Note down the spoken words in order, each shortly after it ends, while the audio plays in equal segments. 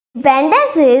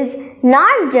Independence is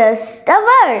not just a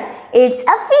word, it's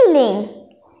a feeling.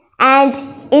 And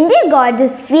India got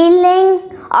this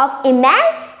feeling of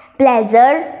immense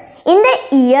pleasure in the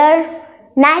year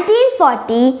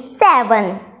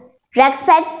 1947.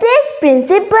 Respected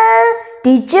principal,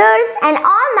 teachers and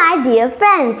all my dear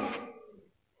friends,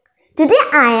 today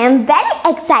I am very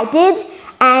excited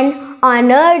and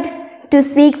honored to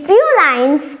speak few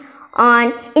lines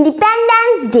on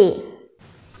Independence Day.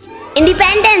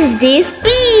 Independence Day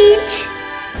speech.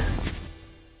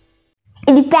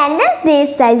 Independence Day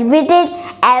is celebrated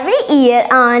every year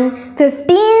on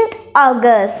 15th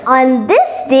August. On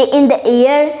this day in the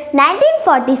year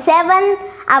 1947,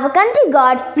 our country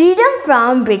got freedom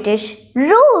from British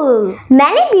rule.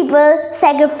 Many people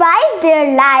sacrificed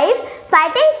their life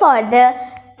fighting for the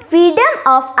freedom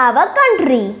of our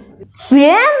country.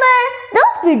 Remember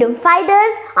those freedom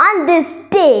fighters on this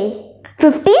day.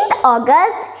 15th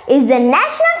August is the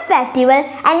national festival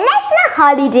and national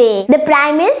holiday. The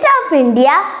Prime Minister of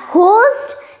India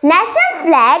hosts national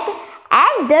flag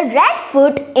at the Red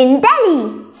Fort in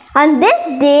Delhi. On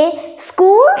this day,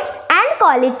 schools and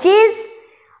colleges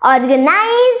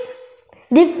organize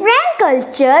different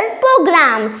culture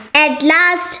programs. At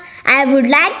last, I would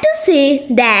like to say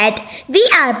that we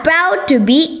are proud to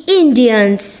be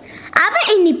Indians.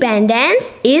 Our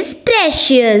independence is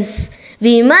precious.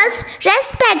 We must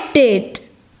respect it.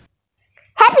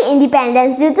 Happy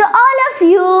Independence Day to all of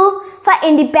you. For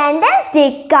Independence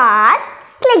Day card,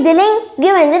 click the link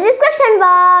given in the description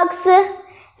box.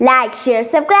 Like, share,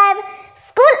 subscribe.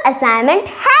 School assignment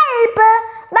help.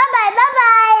 Bye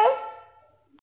bye.